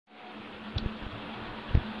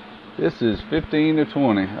This is 15 to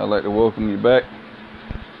 20. I'd like to welcome you back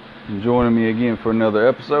and joining me again for another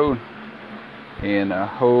episode. And I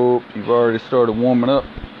hope you've already started warming up.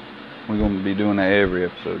 We're going to be doing that every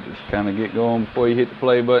episode. Just kind of get going before you hit the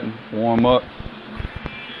play button. Warm up.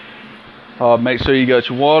 Make sure you got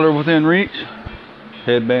your water within reach.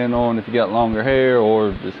 Headband on if you got longer hair,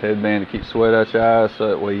 or this headband to keep sweat out your eyes so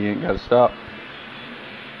that way you ain't got to stop.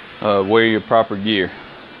 Wear your proper gear.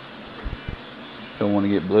 Don't want to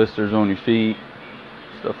get blisters on your feet,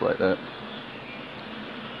 stuff like that.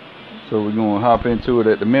 So we're going to hop into it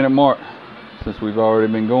at the minute mark. Since we've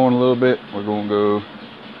already been going a little bit, we're going to go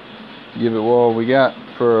give it all we got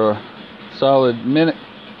for a solid minute.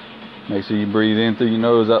 Make sure you breathe in through your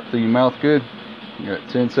nose, out through your mouth good. You got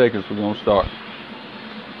 10 seconds, we're going to start.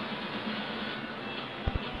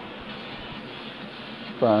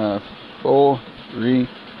 5, 4, 3,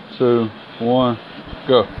 2, 1,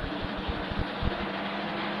 go.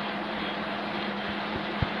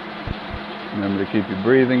 Remember to keep your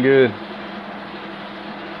breathing good.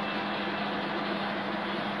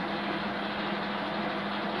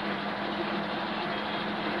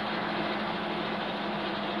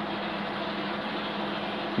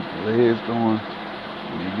 Keep your legs going.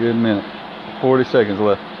 Give me a good minute. 40 seconds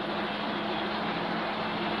left.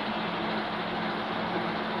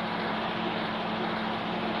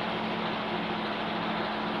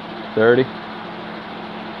 30.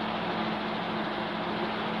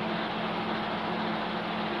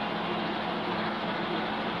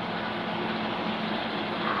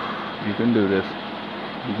 You can do this.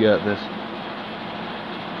 You got this.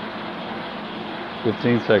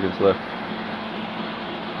 15 seconds left.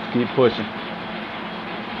 Keep pushing.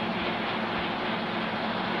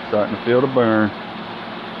 Starting to feel the burn.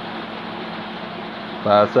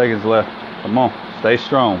 5 seconds left. Come on. Stay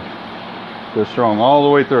strong. Go strong all the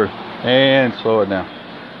way through. And slow it down.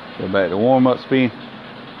 Go back to warm-up speed.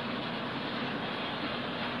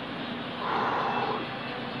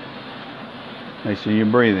 Make sure you're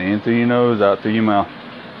breathing in through your nose, out through your mouth.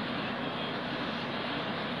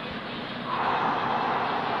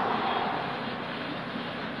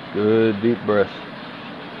 Good deep breaths.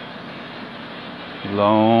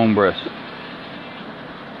 Long breaths.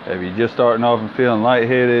 If you're just starting off and feeling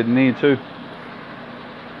lightheaded and need to,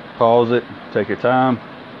 pause it, take your time.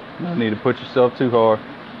 No need to put yourself too hard,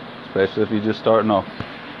 especially if you're just starting off.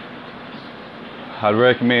 I'd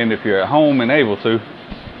recommend, if you're at home and able to,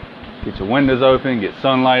 get your windows open, get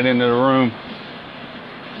sunlight into the room,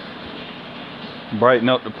 brighten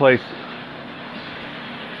up the place.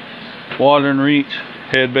 Water in reach,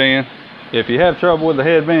 headband. If you have trouble with the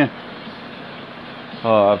headband,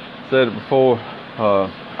 I've said it before,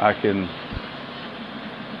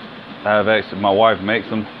 my wife makes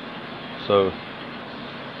them, so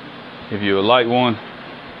if you would like one,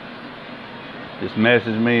 just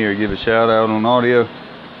message me or give a shout out on audio,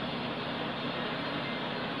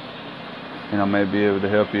 and I may be able to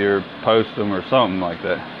help you or post them or something like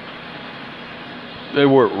that. They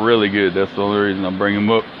work really good. That's the only reason I bring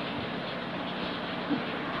them up.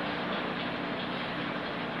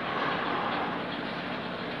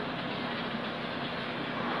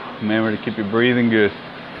 Remember to keep your breathing good.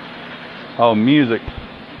 Oh, music.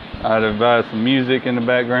 I'd advise some music in the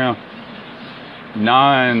background.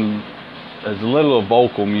 As little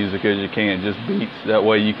vocal music as you can, just beats. That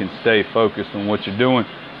way you can stay focused on what you're doing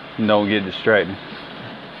and don't get distracted.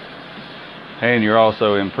 And you're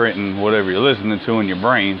also imprinting whatever you're listening to in your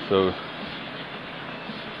brain. So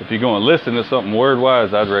if you're going to listen to something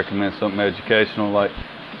word-wise, I'd recommend something educational like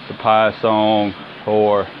the Pi song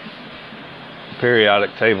or the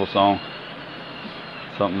periodic table song,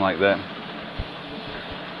 something like that.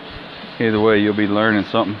 Either way, you'll be learning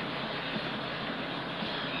something.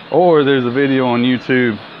 Or there's a video on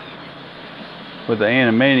YouTube with the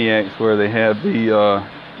Animaniacs where they have the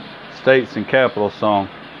States and Capitals song.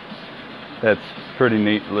 That's pretty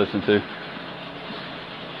neat to listen to.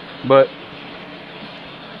 But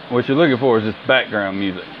what you're looking for is just background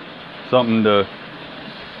music. Something to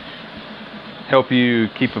help you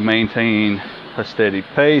keep and maintain a steady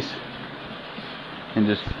pace. And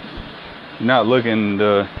just, you're not looking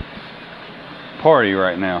to party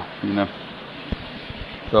right now, you know.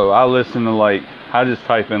 So I listen to I just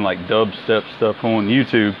type in dubstep stuff on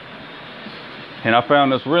YouTube, and I found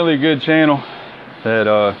this really good channel that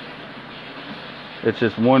it's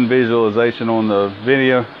just one visualization on the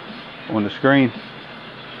video on the screen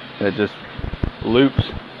that just loops,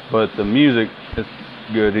 but the music is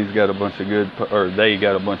good. He's got a bunch of good, or they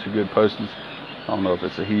got a bunch of good postings. I don't know if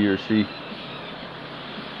it's a he or she.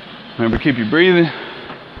 Remember, keep your breathing.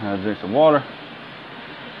 Drink some water.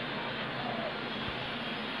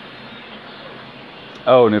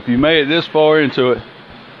 Oh, and if you made it this far into it,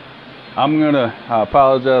 I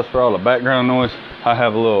apologize for all the background noise. I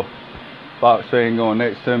have a little box fan going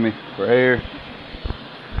next to me for air,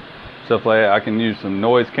 stuff like that. I can use some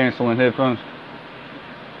noise canceling headphones,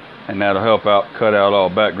 and that'll help out, cut out all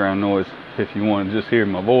background noise if you want to just hear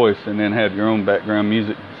my voice and then have your own background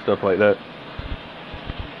music and stuff like that.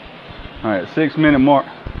 All right, 6 minute mark.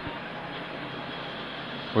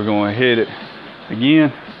 We're going to hit it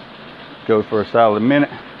again. Go for a solid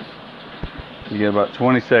minute. You get about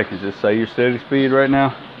 20 seconds. Just say your steady speed right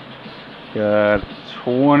now. Got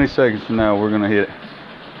 20 seconds from now, we're going to hit it.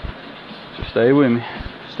 Just stay with me.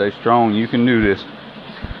 Stay strong. You can do this.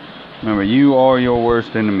 Remember, you are your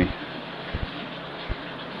worst enemy.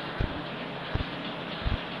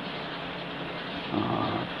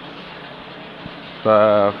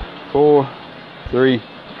 Five, 4, 3,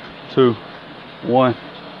 2, 1,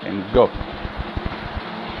 and go.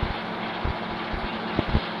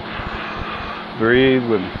 Breathe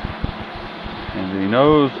with me. In through your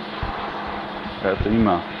nose, out through your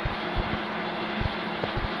mouth.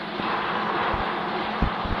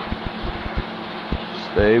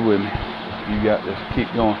 Stay with me. You got this.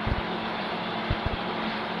 Keep going.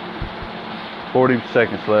 40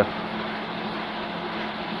 seconds left.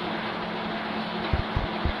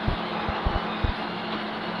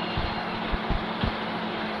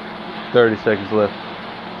 $30 seconds left.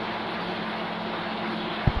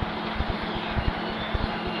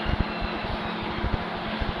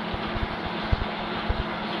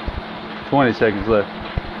 $20 seconds left.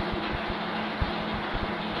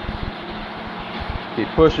 Keep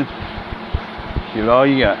pushing. Give it all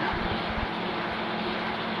you got.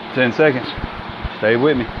 10 seconds. Stay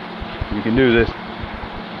with me. You can do this.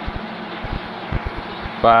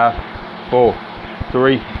 5, 4,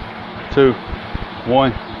 3, 2,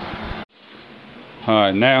 1.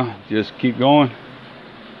 Alright, now just keep going.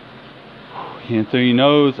 In through your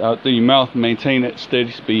nose, out through your mouth. Maintain that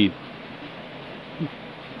steady speed.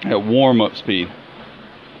 That warm-up speed.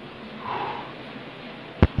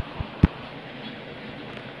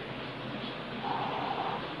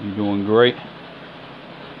 You're doing great.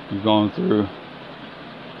 You've gone through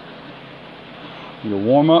your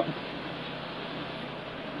warm-up,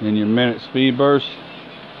 then your minute speed burst,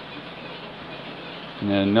 and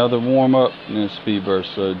then another warm-up, and then a speed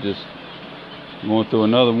burst. So just going through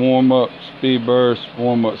another warm-up, speed burst,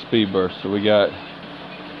 warm-up, speed burst. So we got,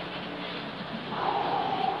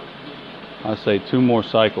 I say, 2 more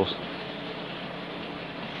cycles.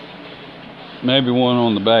 Maybe one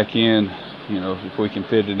on the back end, you know, if we can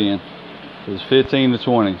fit it in. It's 15 to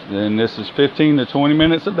 20. Then this is 15 to 20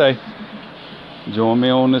 minutes a day. Join me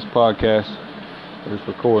on this podcast, this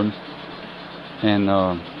recording, and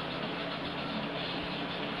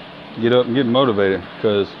get up and get motivated.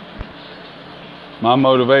 Because my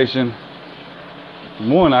motivation,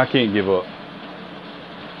 one, I can't give up.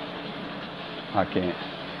 I can't.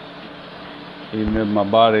 Even if my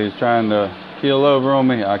body is trying to kill over on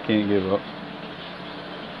me, I can't give up.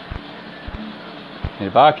 And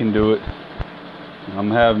if I can do it, I'm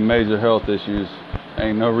having major health issues,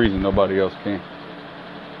 ain't no reason nobody else can.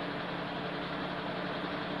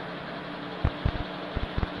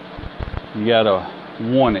 You gotta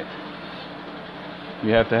want it.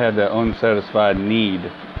 You have to have that unsatisfied need.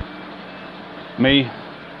 Me,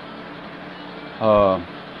 I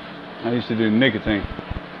used to do nicotine.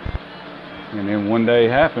 And then one day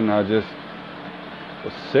it happened, I just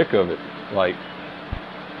was sick of it. Like,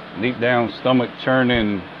 deep down, stomach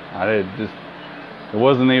churning. It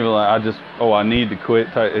wasn't even like I need to quit.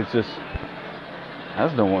 It's just, I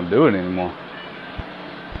just don't want to do it anymore.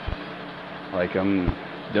 Like, I'm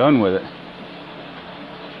done with it.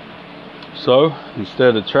 So,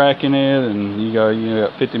 instead of tracking it, and you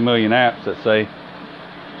got 50 million apps that say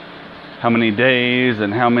how many days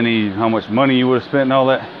and how much money you would have spent and all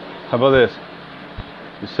that, how about this?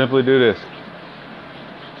 Just simply do this.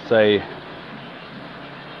 Say,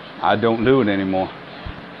 I don't do it anymore.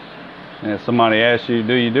 And if somebody asks you,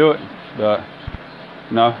 do you do it? But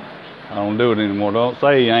no, I don't do it anymore. Don't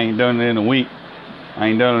say I ain't done it in a week. I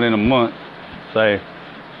ain't done it in a month. Say,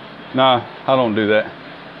 nah, I don't do that.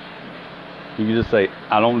 You can just say,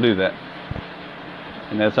 I don't do that.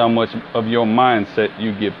 And that's how much of your mindset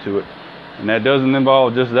you give to it. And that doesn't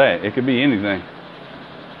involve just that. It could be anything.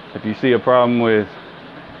 If you see a problem with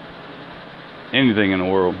anything in the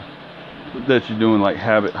world that you're doing, like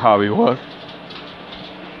hobby-wise,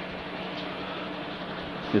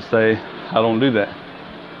 just say, I don't do that.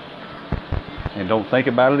 And don't think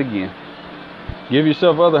about it again. Give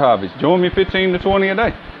yourself other hobbies. Join me 15 to 20 a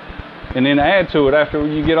day. And then add to it after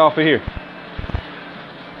you get off of here.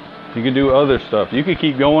 You can do other stuff. You can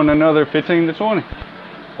keep going another 15 to 20.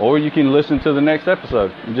 Or you can listen to the next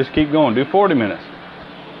episode and just keep going. Do 40 minutes.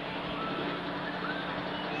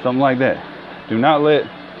 Something like that. Do not let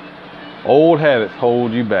old habits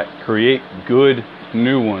hold you back. Create good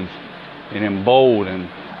new ones and embolden and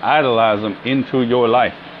idolize them into your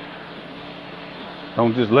life.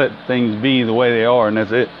 Don't just let things be the way they are and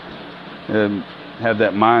that's it. Have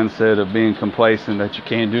that mindset of being complacent that you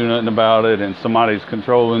can't do nothing about it and somebody's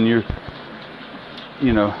controlling you,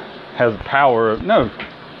 you know, has power. No,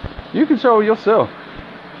 you control yourself.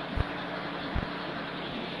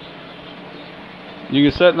 You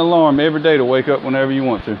can set an alarm every day to wake up whenever you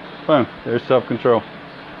want to. Boom, there's self-control.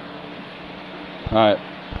 Alright,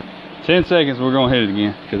 10 seconds, we're going to hit it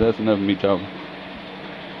again because that's enough of me talking.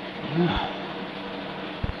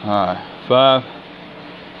 Alright, 5,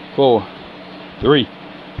 4, 3,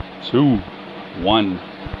 2, 1.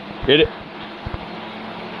 Hit it.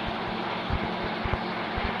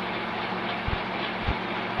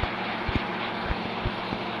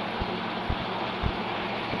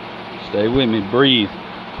 Stay with me. Breathe.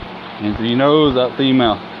 In through your nose, out through your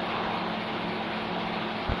mouth.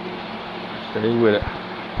 Stay with it.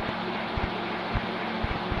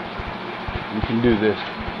 You can do this.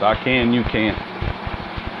 If I can, you can.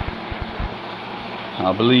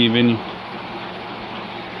 I believe in you.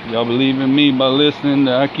 Y'all believe in me by listening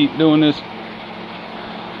that I keep doing this.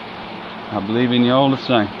 I believe in you all the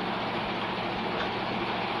same.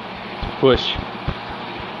 Push.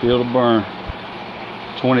 Feel the burn.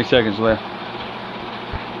 20 seconds left.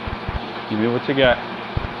 Give me what you got.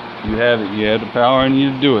 You have it. You have the power in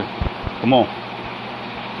you to do it. Come on.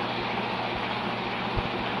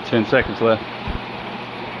 10 seconds left.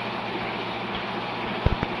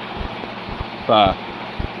 5,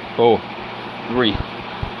 4, 3,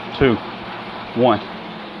 2, 1.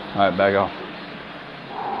 Alright, back off.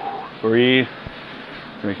 Breathe.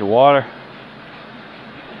 Drink your water.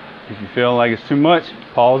 If you feel like it's too much,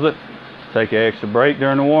 pause it. Take an extra break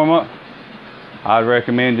during the warm-up. I'd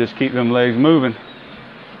recommend just keep them legs moving.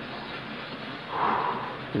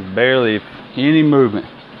 There's barely any movement.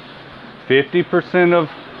 50% of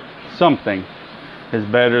something is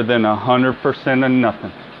better than 100% of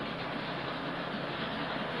nothing.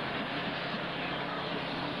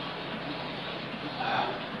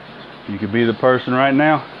 You could be the person right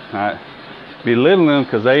now. I belittle them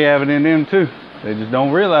because they have it in them too. They just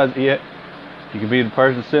don't realize it yet. You could be the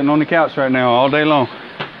person sitting on the couch right now all day long.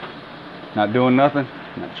 Not doing nothing,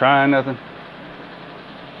 not trying nothing.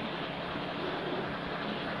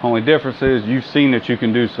 Only difference is you've seen that you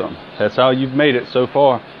can do something. That's how you've made it so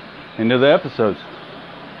far into the episodes.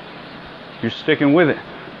 You're sticking with it.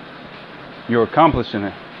 You're accomplishing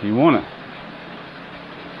it. You want it.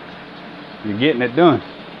 You're getting it done.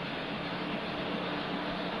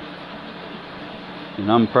 And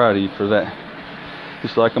I'm proud of you for that.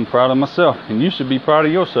 Just like I'm proud of myself. And you should be proud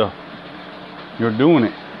of yourself. You're doing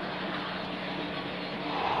it.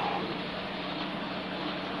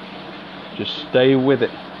 Just stay with it.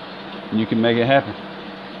 And you can make it happen.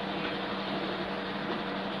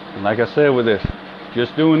 And like I said with this,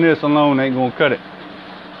 just doing this alone ain't gonna cut it.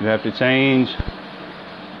 You have to change.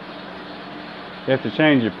 You have to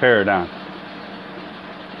change your paradigm.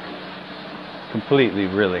 Completely,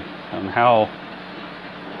 really. On how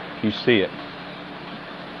you see it.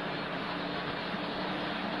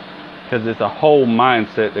 Because it's a whole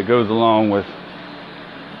mindset that goes along with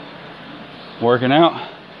working out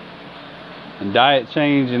and diet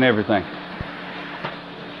change and everything.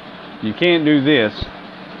 You can't do this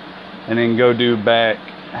and then go do back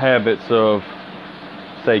habits of,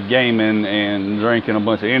 say, gaming and drinking a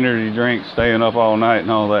bunch of energy drinks, staying up all night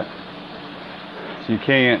and all that. So you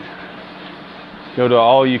can't go to an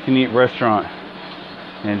all-you-can-eat restaurant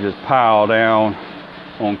and just pile down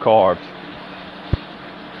on carbs.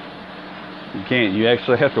 You can't. You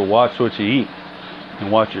actually have to watch what you eat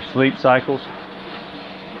and watch your sleep cycles.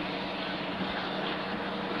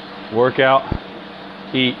 Work out,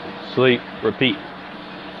 eat, sleep, repeat.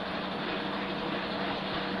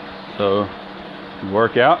 So you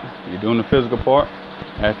work out, you're doing the physical part.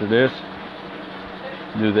 After this,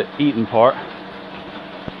 do the eating part.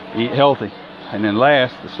 Eat healthy. And then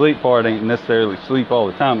last, the sleep part ain't necessarily sleep all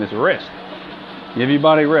the time, it's rest. Give your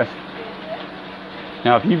body rest.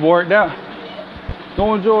 Now if you've worked out,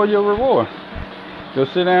 go enjoy your reward. Go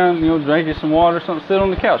sit down, drink you some water, something, sit on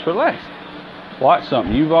the couch, relax. Watch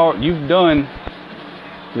something. You've done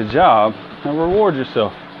the job, and reward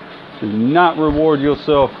yourself. Do not reward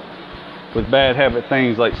yourself with bad habit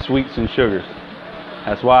things like sweets and sugars.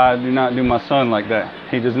 That's why I do not do my son like that.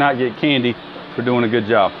 He does not get candy for doing a good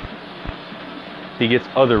job. he gets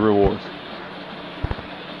other rewards.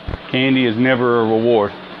 Candy is never a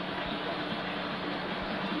reward,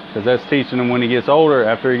 because that's teaching him when he gets older,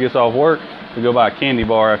 after he gets off work, to go buy a candy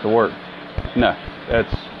bar after work. No,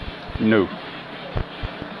 that's no.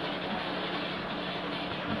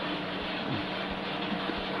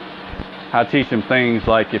 I teach him things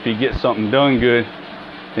like, if he gets something done good,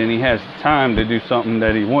 then he has time to do something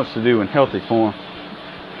that he wants to do and healthy for him.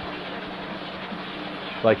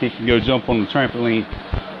 Like he can go jump on the trampoline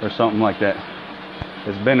or something like that.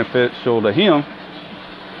 It's beneficial to him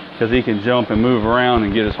because he can jump and move around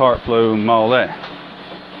and get his heart flow and all that.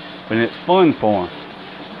 And it's fun for him.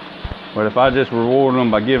 But if I just reward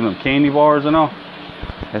them by giving them candy bars and all,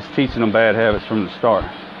 that's teaching them bad habits from the start.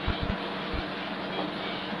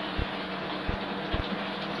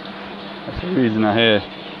 That's the reason I had,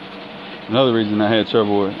 another reason I had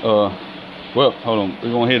trouble with, well, hold on,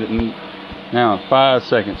 we're gonna hit it now in 5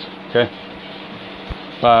 seconds, okay?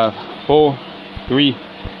 5, 4, 3,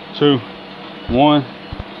 2, 1,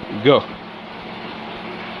 go.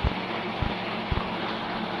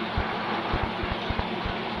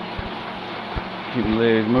 Keep the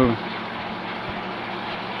legs moving.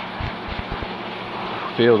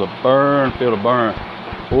 Feel the burn, feel the burn.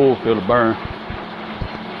 Oh, feel the burn.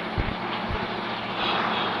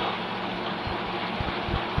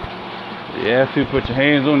 You have to put your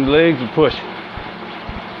hands on your legs and push.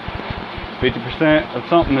 50% of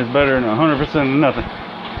something is better than 100% of nothing.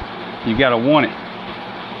 You gotta want it.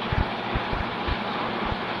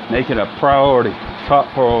 Make it a priority,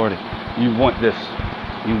 top priority. You want this.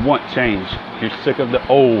 You want change. You're sick of the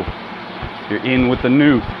old. You're in with the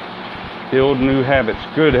new. Build new habits,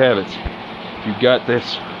 good habits. You got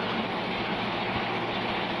this.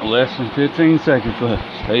 Less than 15 seconds left.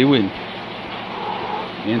 Stay with me.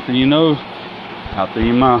 In through your nose, out through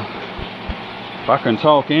your mouth. If I can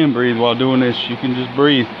talk and breathe while doing this, you can just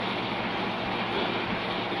breathe.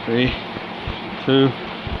 3, 2,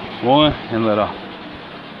 1, and let off.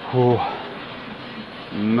 Whew.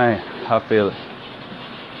 Man, I feel it.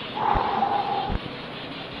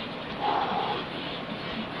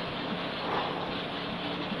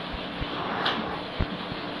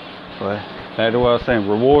 But that's what I was saying.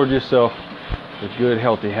 Reward yourself with good,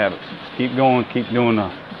 healthy habits. Just keep going, keep doing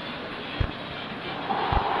the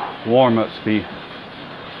warm-up speed.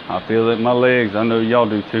 I feel it in my legs. I know y'all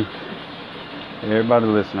do too. Everybody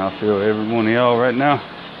listen, I feel every one of y'all right now.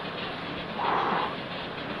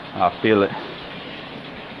 I feel it.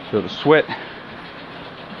 Feel the sweat.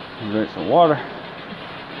 Drink some water.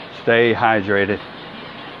 Stay hydrated.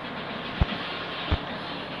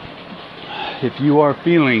 If you are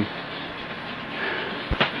feeling,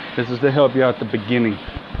 this is to help you out at the beginning.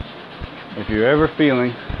 If you're ever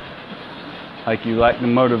feeling like you lack the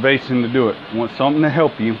motivation to do it, want something to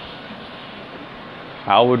help you,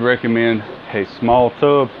 I would recommend a small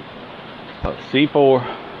tub of C4.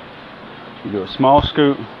 You do a small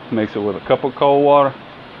scoop, mix it with a cup of cold water.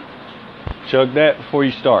 Chug that before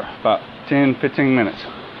you start, about 10-15 minutes.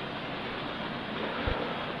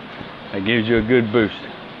 That gives you a good boost.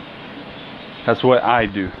 That's what I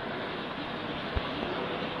do.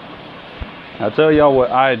 I'll tell y'all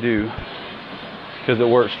what I do because it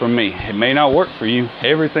works for me. It may not work for you.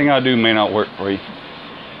 Everything I do may not work for you.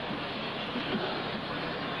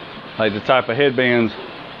 Like the type of headbands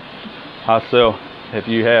I sell, if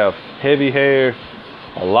you have heavy hair,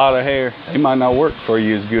 a lot of hair, they might not work for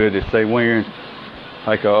you as good as say wearing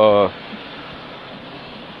like a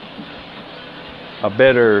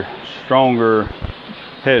better, stronger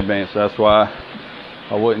headband. So that's why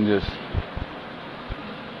I wouldn't just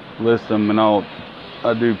list them and all.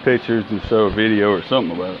 I do pictures and show a video or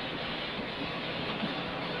something about it.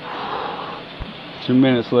 2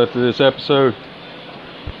 minutes left of this episode.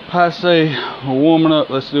 I say we're warming up.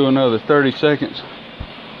 Let's do another 30 seconds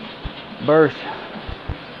burst.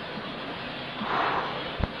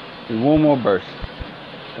 Do one more burst.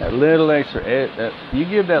 That little extra, you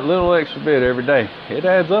give that little extra bit every day, it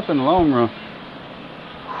adds up in the long run.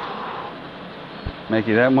 Make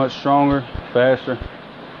you that much stronger, faster,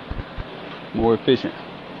 more efficient.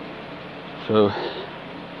 So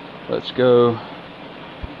let's go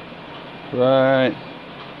right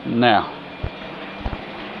now.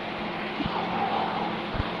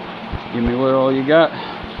 Give me what all you got.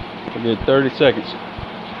 A good 30 seconds.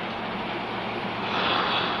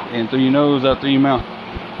 In through your nose, out through your mouth.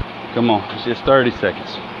 Come on, it's just 30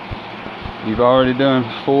 seconds. You've already done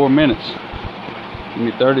 4 minutes. Give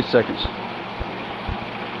me 30 seconds.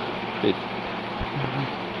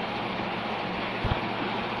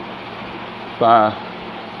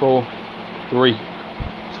 5, 4, 3,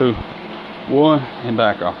 2, 1, and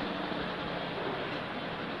back off.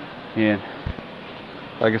 And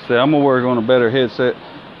like I said, I'm gonna work on a better headset.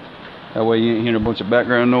 That way you ain't hearing a bunch of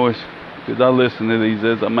background noise. Because I listen to these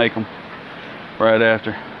as I make them right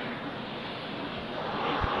after.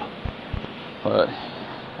 But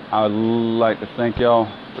I would like to thank y'all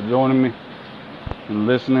for joining me and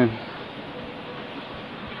listening.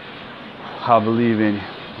 I believe in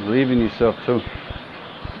you. Believe in yourself too.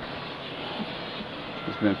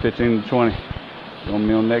 It's been 15 to 20. Join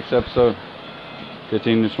me on the next episode.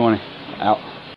 15 to 20. Out.